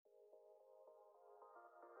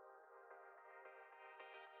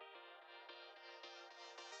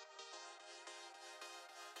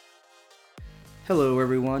Hello,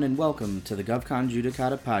 everyone, and welcome to the GovCon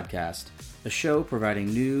Judicata podcast, a show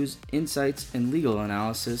providing news, insights, and legal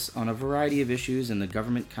analysis on a variety of issues in the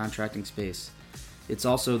government contracting space. It's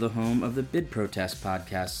also the home of the Bid Protest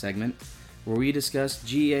podcast segment, where we discuss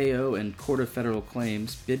GAO and Court of Federal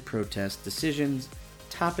Claims bid protest decisions,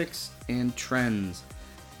 topics, and trends.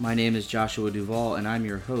 My name is Joshua Duvall, and I'm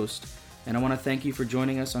your host, and I want to thank you for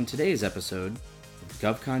joining us on today's episode of the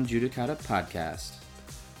GovCon Judicata podcast.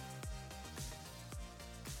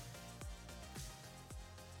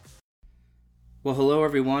 Well, hello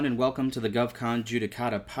everyone, and welcome to the GovCon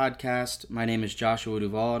Judicata podcast. My name is Joshua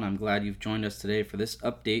Duvall, and I'm glad you've joined us today for this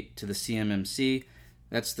update to the CMMC.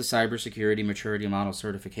 That's the Cybersecurity Maturity Model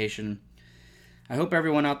Certification. I hope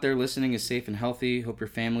everyone out there listening is safe and healthy. Hope your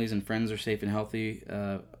families and friends are safe and healthy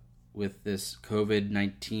with this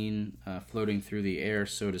COVID-19 floating through the air,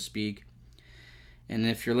 so to speak. And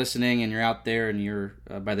if you're listening and you're out there and you're,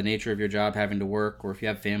 by the nature of your job, having to work, or if you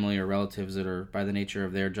have family or relatives that are, by the nature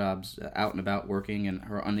of their jobs, out and about working and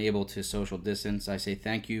are unable to social distance, I say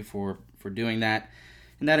thank you for doing that.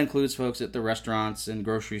 And that includes folks at the restaurants and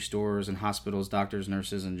grocery stores and hospitals, doctors,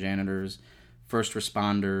 nurses, and janitors, first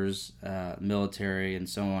responders, military, and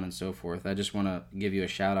so on and so forth. I just want to give you a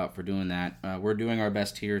shout out for doing that. We're doing our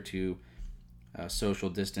best here to social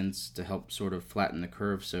distance to help sort of flatten the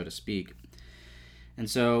curve, so to speak. And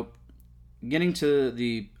so, getting to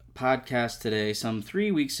the podcast today, some 3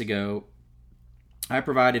 weeks ago, I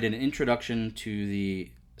provided an introduction to the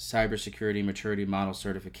Cybersecurity Maturity Model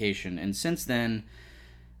Certification. And since then,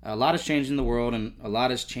 a lot has changed in the world, and a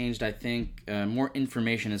lot has changed, I think. More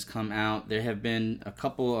information has come out. There have been a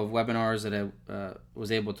couple of webinars that I was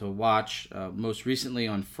able to watch, most recently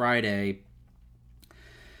on Friday,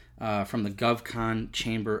 from the GovCon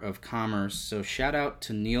Chamber of Commerce. So shout out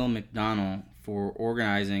to Neil McDonnell for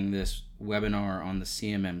organizing this webinar on the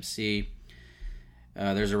CMMC.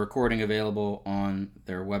 There's a recording available on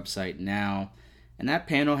their website now. And that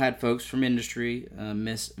panel had folks from industry,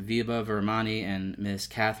 Miss Viva Vermani and Miss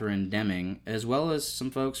Catherine Deming, as well as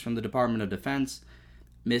some folks from the Department of Defense,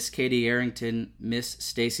 Miss Katie Arrington, Miss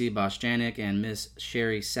Stacy Boschanic, and Miss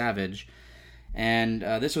Sherry Savage. And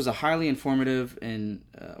this was a highly informative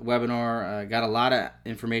webinar. Got a lot of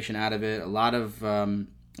information out of it, a lot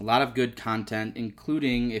of good content,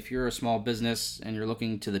 including if you're a small business and you're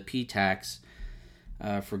looking to the PTACs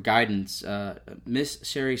for guidance. Miss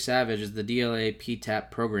Sherry Savage is the DLA PTAP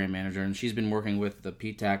program manager, and she's been working with the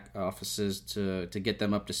PTAC offices to get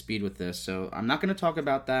them up to speed with this. So I'm not going to talk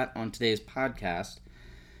about that on today's podcast.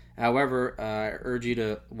 However, I urge you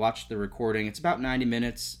to watch the recording. It's about 90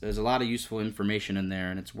 minutes. There's a lot of useful information in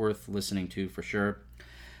there, and it's worth listening to for sure.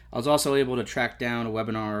 I was also able to track down a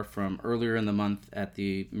webinar from earlier in the month at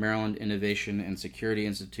the Maryland Innovation and Security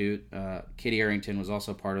Institute. Katie Arrington was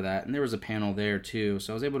also part of that, and there was a panel there too.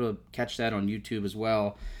 So I was able to catch that on YouTube as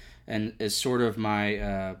well, and as sort of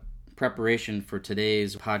my preparation for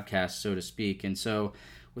today's podcast, so to speak. And so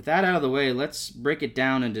with that out of the way, let's break it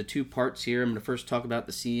down into two parts here. I'm going to first talk about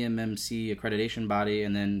the CMMC accreditation body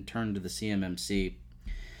and then turn to the CMMC.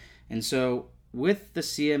 And so with the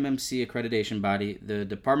CMMC accreditation body, the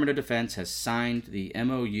Department of Defense has signed the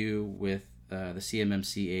MOU with the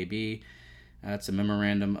CMMC AB. It's a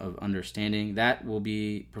memorandum of understanding. That will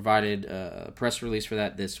be provided a press release for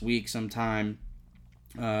that this week sometime.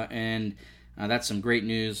 And that's some great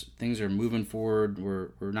news. Things are moving forward.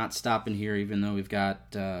 We're not stopping here, even though we've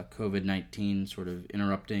got COVID-19 sort of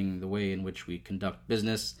interrupting the way in which we conduct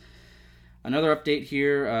business. Another update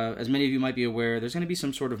here, as many of you might be aware, there's going to be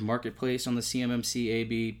some sort of marketplace on the CMMC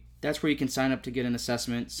AB. That's where you can sign up to get an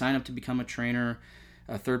assessment, sign up to become a trainer,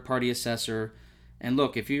 a third-party assessor. And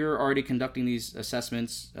look, if you're already conducting these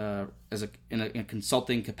assessments in a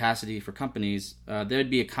consulting capacity for companies, there'd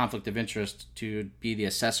be a conflict of interest to be the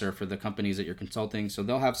assessor for the companies that you're consulting. So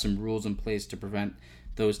they'll have some rules in place to prevent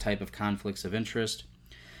those type of conflicts of interest.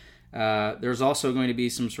 There's also going to be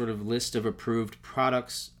some sort of list of approved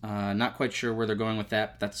products. Not quite sure where they're going with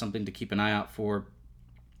that, but that's something to keep an eye out for.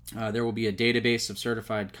 There will be a database of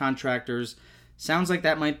certified contractors. Sounds like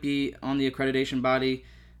that might be on the accreditation body,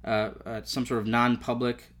 some sort of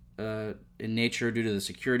non-public in nature due to the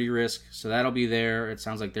security risk. So that'll be there. It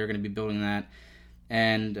sounds like they're going to be building that.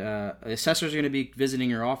 And assessors are going to be visiting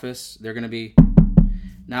your office. They're going to be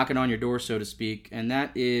knocking on your door, so to speak. And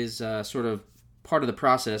that is sort of part of the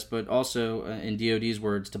process, but also, in DoD's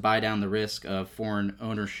words, to buy down the risk of foreign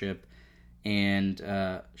ownership and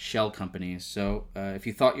shell companies. So if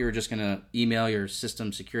you thought you were just going to email your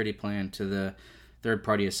system security plan to the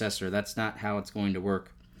third-party assessor, that's not how it's going to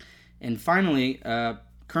work. And finally,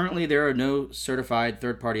 currently, there are no certified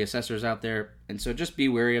third-party assessors out there, and so just be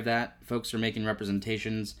wary of that. Folks are making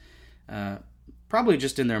representations, probably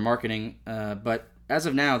just in their marketing, but as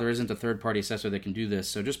of now, there isn't a third-party assessor that can do this.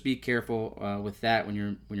 So just be careful with that when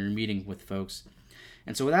you're meeting with folks.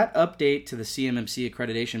 And so with that update to the CMMC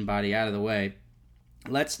accreditation body out of the way,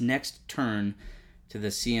 let's next turn to the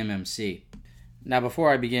CMMC. Now, before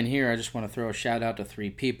I begin here, I just want to throw a shout out to three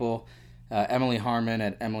people: Emily Harmon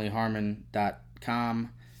at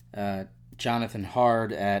emilyharmon.com. Jonathan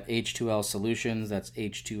Hard at H2L Solutions, that's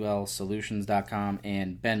h2lsolutions.com,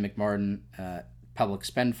 and Ben McMartin, Public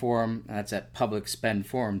Spend Forum, that's at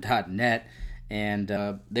publicspendforum.net,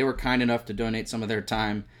 and they were kind enough to donate some of their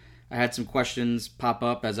time. I had some questions pop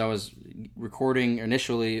up as I was recording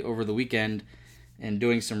initially over the weekend and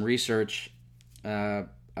doing some research. I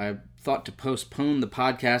thought to postpone the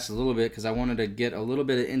podcast a little bit because I wanted to get a little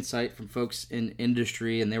bit of insight from folks in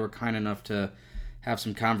industry, and they were kind enough to have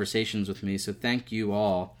some conversations with me, so thank you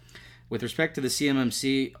all. With respect to the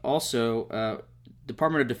CMMC, also,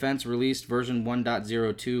 Department of Defense released version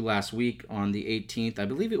 1.02 last week on the 18th. I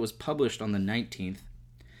believe it was published on the 19th,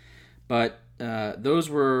 but that's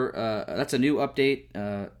a new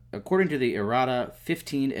update. According to the errata,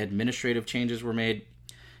 15 administrative changes were made.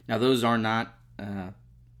 Now, those are not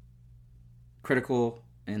critical,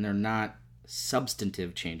 and they're not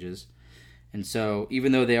substantive changes. And so,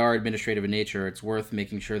 even though they are administrative in nature, it's worth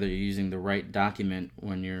making sure that you're using the right document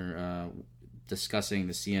when you're discussing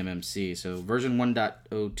the CMMC. So, version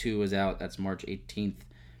 1.02 is out. That's March 18th.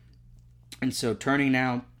 And so, turning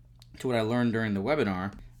now to what I learned during the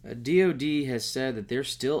webinar, DoD has said that they're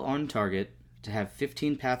still on target to have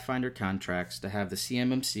 15 Pathfinder contracts to have the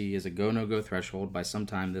CMMC as a go-no-go threshold by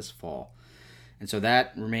sometime this fall. And so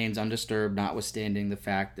that remains undisturbed, notwithstanding the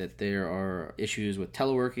fact that there are issues with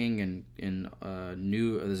teleworking and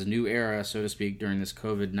there's a new era, so to speak, during this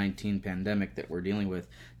COVID-19 pandemic that we're dealing with.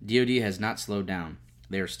 DoD has not slowed down.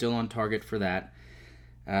 They are still on target for that.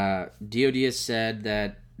 DoD has said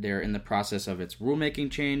that they're in the process of its rulemaking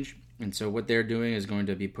change, and so what they're doing is going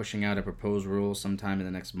to be pushing out a proposed rule sometime in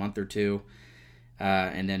the next month or two,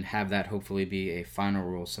 and then have that hopefully be a final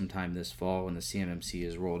rule sometime this fall when the CMMC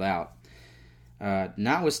is rolled out.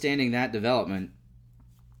 Notwithstanding that development,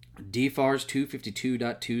 DFARS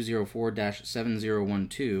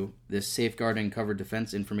 252.204-7012, this Safeguarding Covered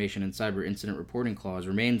Defense Information and Cyber Incident Reporting Clause,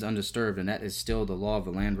 remains undisturbed, and that is still the law of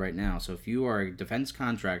the land right now. So if you are a defense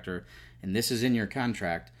contractor and this is in your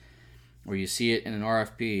contract, or you see it in an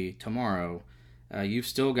RFP tomorrow, you've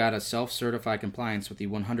still got to self-certify compliance with the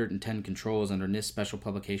 110 controls under NIST Special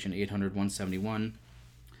Publication 800-171,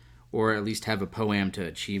 or at least have a POAM to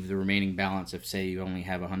achieve the remaining balance. If, say, you only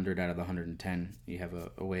have 100 out of the 110, you have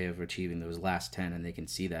a way of achieving those last 10, and they can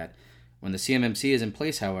see that. When the CMMC is in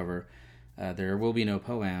place, however, there will be no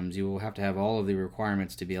POAMs. You will have to have all of the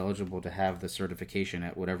requirements to be eligible to have the certification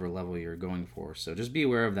at whatever level you're going for. So just be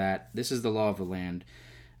aware of that. This is the law of the land.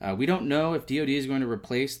 We don't know if DoD is going to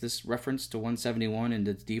replace this reference to 171 in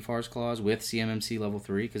the DFARS clause with CMMC Level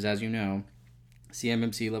 3, because as you know,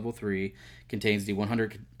 CMMC Level 3 contains the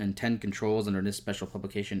 110 controls under this Special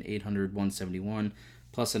Publication 800-171,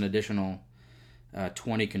 plus an additional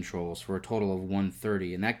 20 controls for a total of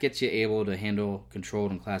 130. And that gets you able to handle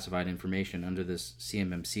controlled and classified information under this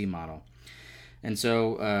CMMC model. And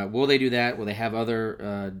so will they do that? Will they have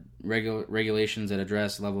other regulations that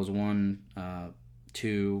address levels 1,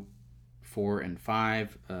 2, 4, and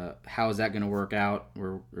 5? How is that going to work out?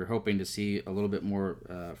 We're hoping to see a little bit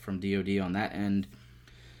more from DoD on that end.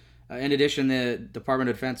 In addition, the Department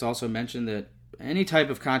of Defense also mentioned that any type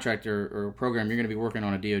of contract or program you're going to be working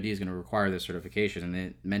on at DoD is going to require this certification. And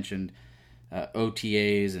they mentioned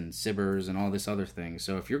OTAs and CBERs and all this other thing.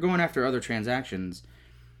 So if you're going after other transactions,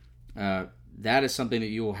 that is something that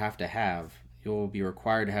you will have to have. You'll be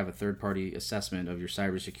required to have a third-party assessment of your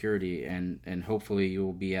cybersecurity, and hopefully you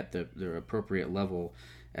will be at the appropriate level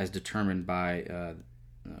as determined by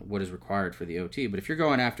what is required for the OT. But if you're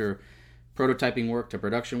going after prototyping work to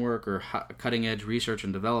production work or cutting-edge research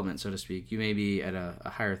and development, so to speak, you may be at a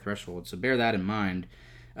higher threshold. So bear that in mind.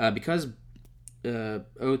 Because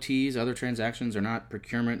OTs, other transactions, are not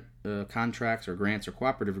procurement contracts or grants or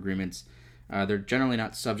cooperative agreements, they're generally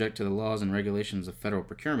not subject to the laws and regulations of federal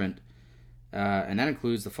procurement. And that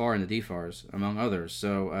includes the FAR and the DFARS, among others.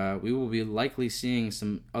 So we will be likely seeing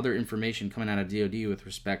some other information coming out of DoD with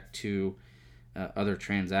respect to other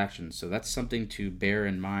transactions. So that's something to bear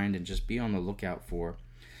in mind and just be on the lookout for.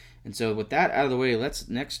 And so with that out of the way, let's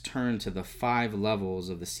next turn to the 5 levels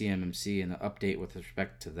of the CMMC and the update with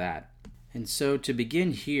respect to that. And so to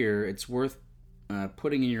begin here, it's worth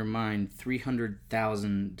putting in your mind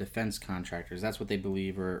 300,000 defense contractors. That's what they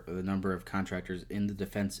believe are the number of contractors in the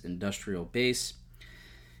defense industrial base.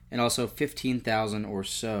 And also 15,000 or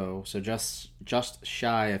so just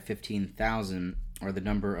shy of 15,000 are the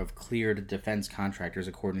number of cleared defense contractors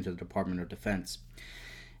according to the Department of Defense.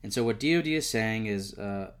 And so what DoD is saying is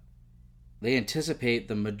they anticipate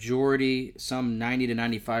the majority, some 90 to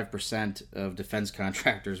 95% of defense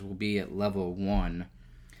contractors will be at level 1.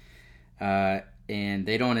 And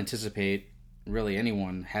they don't anticipate really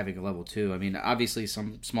anyone having a level 2. I mean, obviously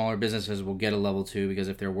some smaller businesses will get a level 2 because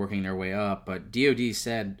if they're working their way up, but DoD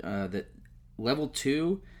said that level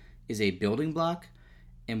 2 is a building block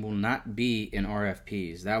and will not be in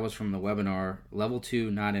RFPs. That was from the webinar, level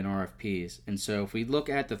 2 not in RFPs. And so if we look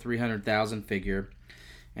at the 300,000 figure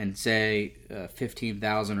and say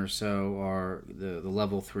 15,000 or so are the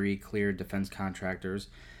level 3 cleared defense contractors,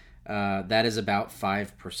 that is about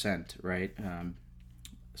 5%, right?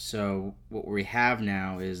 So what we have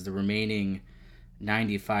now is the remaining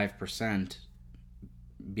 95%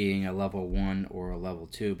 being a level 1 or a level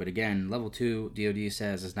 2. But again, level 2, DoD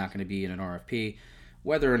says, is not going to be in an RFP.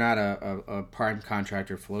 Whether or not a prime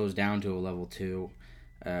contractor flows down to a level 2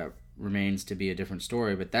 remains to be a different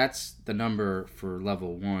story, but that's the number for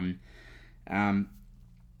level 1.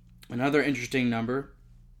 Another interesting number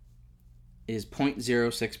is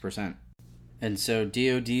 0.06%. And so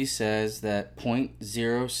DoD says that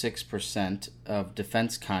 0.06% of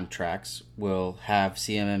defense contracts will have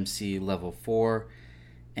CMMC level 4,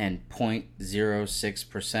 and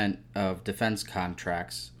 0.06% of defense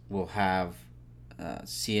contracts will have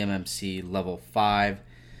CMMC level 5.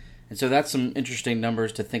 And so that's some interesting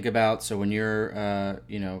numbers to think about. So when you're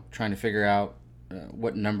trying to figure out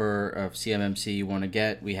what number of CMMC you want to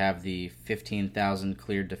get, we have the 15,000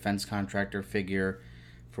 cleared defense contractor figure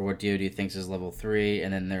for what DoD thinks is level 3,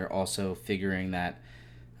 and then they're also figuring that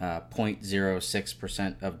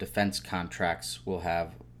 0.06% of defense contracts will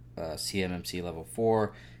have CMMC level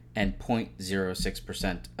 4, and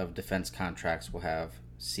 0.06% of defense contracts will have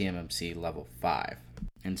CMMC level 5.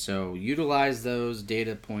 And so utilize those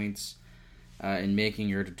data points in making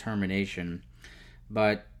your determination.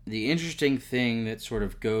 But the interesting thing that sort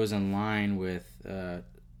of goes in line with a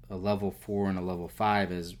level 4 and a level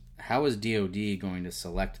 5 is, how is DoD going to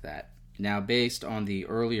select that? Now, based on the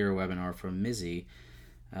earlier webinar from MISI,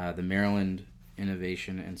 the Maryland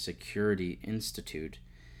Innovation and Security Institute,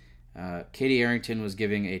 Katie Arrington was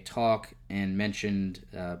giving a talk and mentioned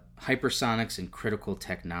hypersonics and critical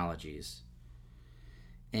technologies.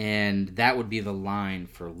 And that would be the line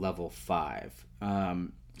for level 5.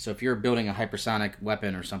 So if you're building a hypersonic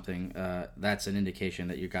weapon or something, that's an indication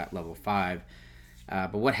that you got level 5.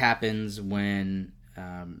 But what happens when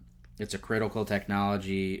it's a critical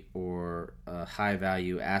technology or a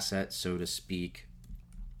high-value asset, so to speak,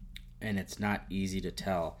 and it's not easy to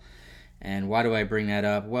tell? And why do I bring that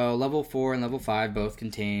up? Well, level 4 and level 5 both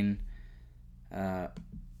contain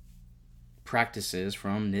practices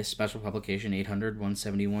from NIST Special Publication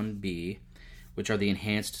 800-171B, which are the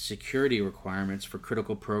enhanced security requirements for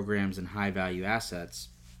critical programs and high-value assets.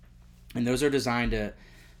 And those are designed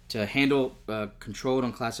to handle controlled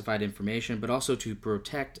unclassified information, but also to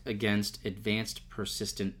protect against advanced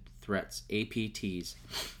persistent threats, APTs.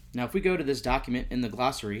 Now, if we go to this document in the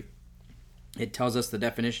glossary, it tells us the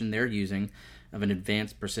definition they're using of an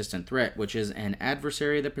advanced persistent threat, which is an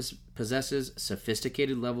adversary that possesses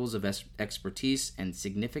sophisticated levels of expertise and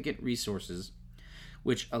significant resources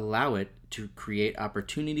which allow it to create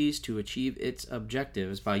opportunities to achieve its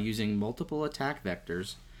objectives by using multiple attack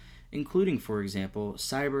vectors, including, for example,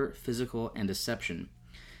 cyber, physical, and deception.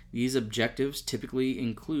 These objectives typically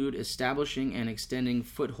include establishing and extending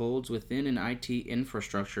footholds within an IT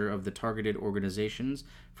infrastructure of the targeted organizations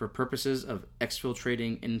for purposes of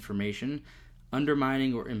exfiltrating information,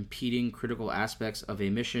 undermining or impeding critical aspects of a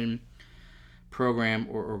mission, program,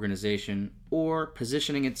 or organization, or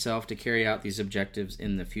positioning itself to carry out these objectives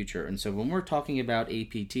in the future. And so when we're talking about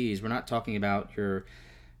APTs, we're not talking about your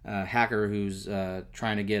hacker who's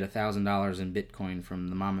trying to get $1,000 in Bitcoin from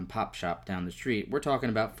the mom and pop shop down the street. We're talking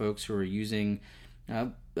about folks who are using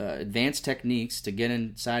advanced techniques to get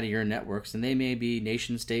inside of your networks, and they may be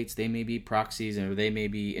nation states, they may be proxies, or they may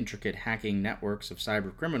be intricate hacking networks of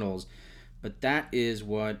cyber criminals. But that is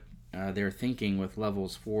what they're thinking with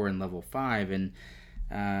levels 4 and level 5. And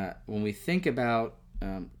when we think about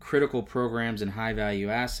critical programs and high-value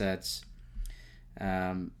assets,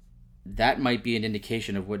 that might be an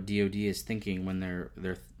indication of what DoD is thinking when they're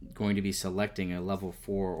going to be selecting a level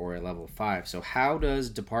 4 or a level 5. So how does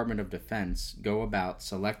Department of Defense go about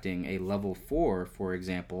selecting a level 4, for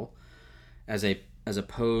example, as a as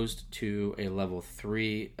opposed to a level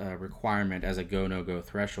 3 requirement as a go, no-go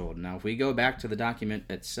threshold. Now, if we go back to the document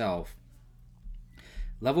itself,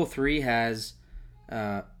 level 3 has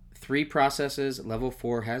 3 processes, level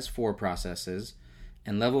 4 has 4 processes,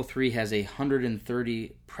 and level 3 has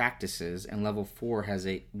 130 practices, and level 4 has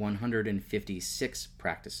 156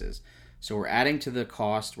 practices. So we're adding to the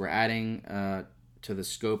cost, we're adding to the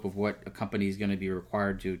scope of what a company is going to be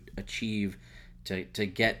required to achieve to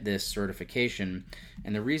get this certification.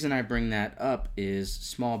 And the reason I bring that up is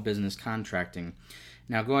small business contracting.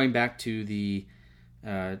 Now, going back to the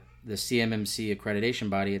CMMC accreditation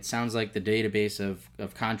body, it sounds like the database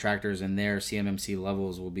of contractors and their CMMC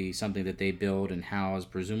levels will be something that they build and house.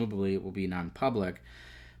 Presumably it will be non-public.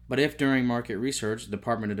 But if during market research, the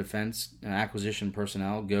Department of Defense acquisition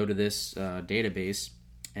personnel go to this database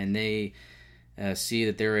and they see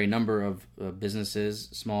that there are a number of businesses,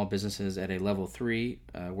 small businesses at a level 3,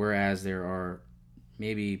 whereas there are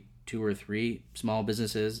maybe 2 or 3 small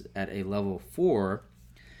businesses at a level 4,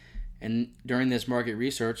 and during this market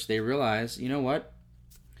research, they realize, you know what?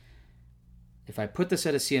 If I put this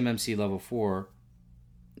at a CMMC level 4,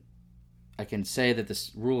 I can say that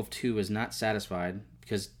this rule of 2 is not satisfied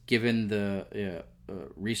because given the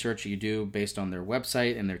research you do based on their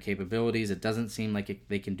website and their capabilities, it doesn't seem like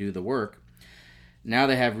they can do the work. Now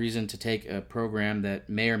they have reason to take a program that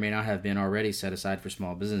may or may not have been already set aside for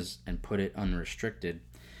small business and put it unrestricted.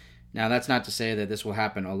 Now, that's not to say that this will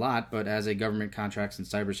happen a lot, but as a government contracts and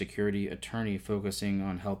cybersecurity attorney focusing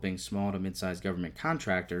on helping small to mid-sized government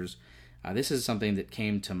contractors, this is something that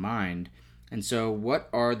came to mind. And so what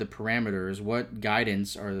are the parameters, what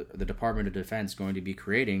guidance are the Department of Defense going to be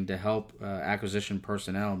creating to help acquisition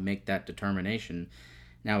personnel make that determination?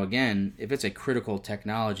 Now, again, if it's a critical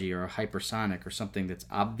technology or a hypersonic or something that's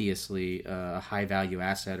obviously a high-value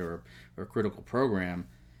asset or a critical program,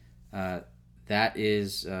 that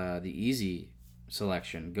is the easy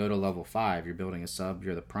selection. Go to level 5. You're building a sub.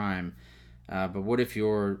 You're the prime. But what if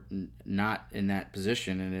you're not in that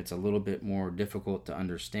position and it's a little bit more difficult to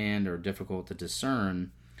understand or difficult to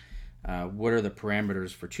discern? What are the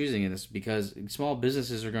parameters for choosing this? Because small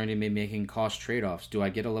businesses are going to be making cost trade-offs. Do I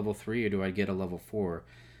get a level 3 or do I get a level 4?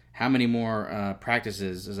 How many more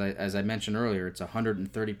practices? As I mentioned earlier, it's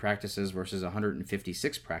 130 practices versus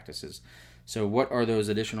 156 practices. So what are those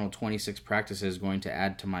additional 26 practices going to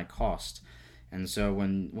add to my cost? And so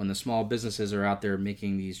when the small businesses are out there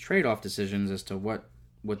making these trade-off decisions as to what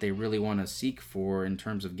they really want to seek for in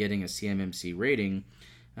terms of getting a CMMC rating,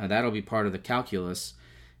 that'll be part of the calculus.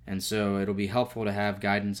 And so it'll be helpful to have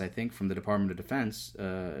guidance, I think, from the Department of Defense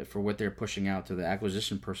for what they're pushing out to the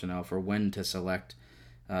acquisition personnel for when to select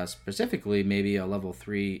specifically maybe a level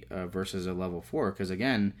 3 versus a level 4. Because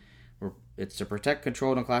again, it's to protect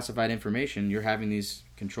controlled and classified information. You're having these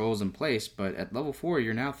controls in place, but at level 4,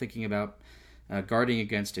 you're now thinking about guarding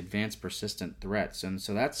against advanced persistent threats. And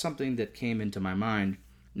so that's something that came into my mind.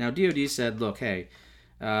 Now, DoD said, look, hey,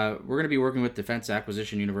 we're going to be working with Defense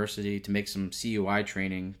Acquisition University to make some CUI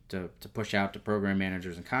training to push out to program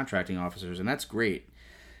managers and contracting officers, and that's great.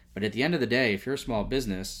 But at the end of the day, if you're a small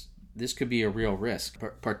business, this could be a real risk,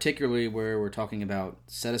 particularly where we're talking about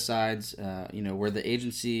set-asides, where the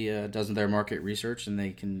agency does their market research and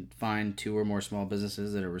they can find 2 or more small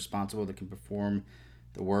businesses that are responsible, that can perform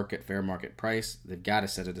the work at fair market price. They've got to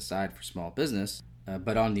set it aside for small business.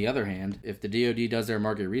 But on the other hand, if the DoD does their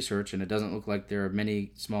market research and it doesn't look like there are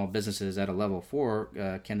many small businesses at a level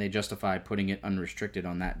 4, can they justify putting it unrestricted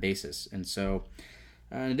on that basis? And so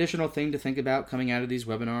an additional thing to think about coming out of these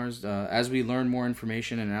webinars, as we learn more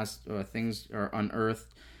information and as things are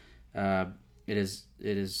unearthed, it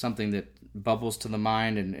is something that bubbles to the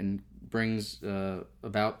mind and brings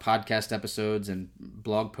about podcast episodes and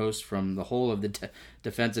blog posts from the whole of the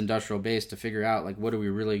defense industrial base to figure out, like, what are we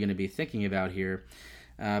really going to be thinking about here.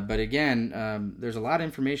 But again, there's a lot of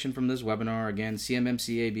information from this webinar. Again,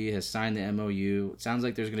 CMMCAB has signed the MOU. It sounds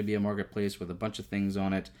like there's going to be a marketplace with a bunch of things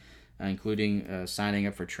on it, including signing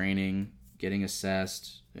up for training, getting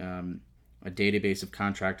assessed, a database of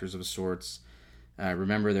contractors of sorts.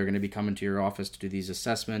 Remember, they're going to be coming to your office to do these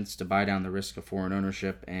assessments, to buy down the risk of foreign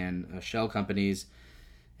ownership and shell companies,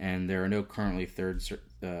 and there are no currently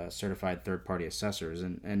certified third-party assessors.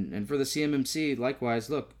 And for the CMMC,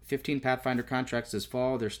 likewise, look, 15 Pathfinder contracts this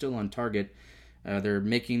fall. They're still on target. They're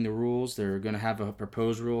making the rules. They're going to have a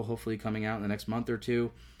proposed rule hopefully coming out in the next month or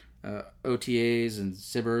two. OTAs and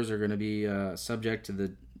SIBRs are going to be subject to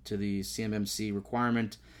the CMMC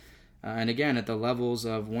requirement. And again, at the levels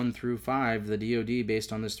of 1 through 5, the DoD,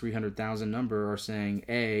 based on this 300,000 number, are saying,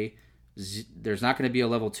 A, there's not going to be a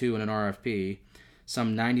level 2 in an RFP.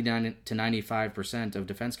 some 99 to 95% of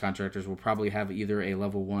defense contractors will probably have either a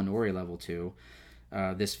level 1 or a level 2.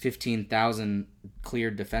 This 15,000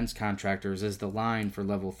 cleared defense contractors is the line for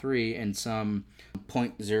level 3, and some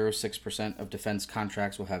 0.06% of defense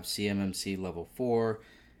contracts will have CMMC level 4,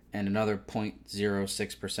 and another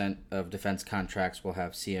 0.06% of defense contracts will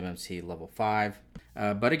have CMMC level 5.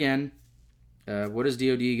 But again, what is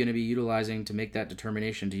DoD going to be utilizing to make that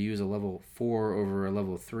determination to use a level 4 over a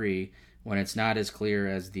level 3 when it's not as clear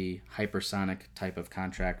as the hypersonic type of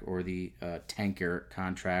contract, or the tanker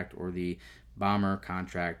contract, or the bomber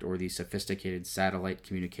contract, or the sophisticated satellite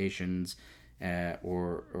communications,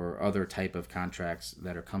 or other type of contracts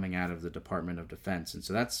that are coming out of the Department of Defense? And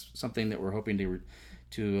so that's something that we're hoping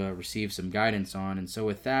to receive some guidance on. And so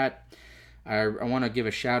with that, I want to give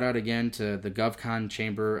a shout out again to the GovCon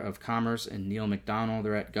Chamber of Commerce and Neil McDonald.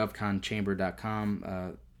 They're at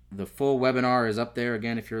govconchamber.com. The full webinar is up there.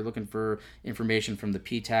 Again, if you're looking for information from the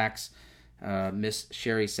PTACs, Miss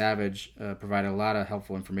Sherry Savage provided a lot of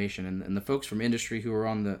helpful information. And the folks from industry who were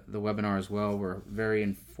on the webinar as well were very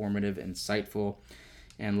informative, insightful.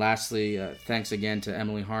 And lastly, thanks again to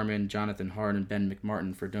Emily Harmon, Jonathan Hart, and Ben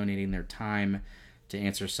McMartin for donating their time to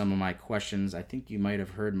answer some of my questions. I think you might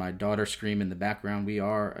have heard my daughter scream in the background. We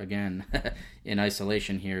are, again, in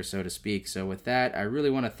isolation here, so to speak. So with that, I really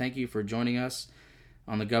want to thank you for joining us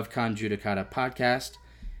on the GovCon Judicata podcast.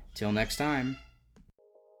 Till next time.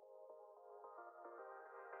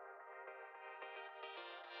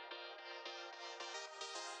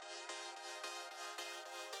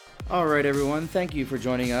 All right, everyone. Thank you for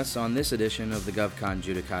joining us on this edition of the GovCon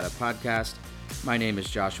Judicata podcast. My name is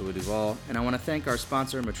Joshua Duvall, and I want to thank our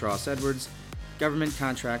sponsor, Matross Edwards, Government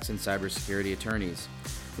Contracts and Cybersecurity Attorneys.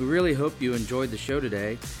 We really hope you enjoyed the show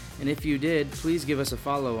today, and if you did, please give us a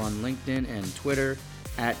follow on LinkedIn and Twitter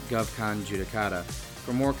at GovCon Judicata.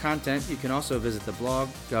 For more content, you can also visit the blog,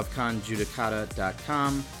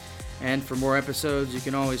 govconjudicata.com, and for more episodes, you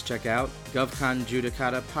can always check out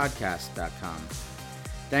govconjudicatapodcast.com.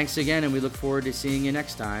 Thanks again, and we look forward to seeing you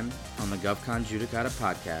next time on the GovCon Judicata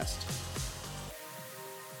podcast.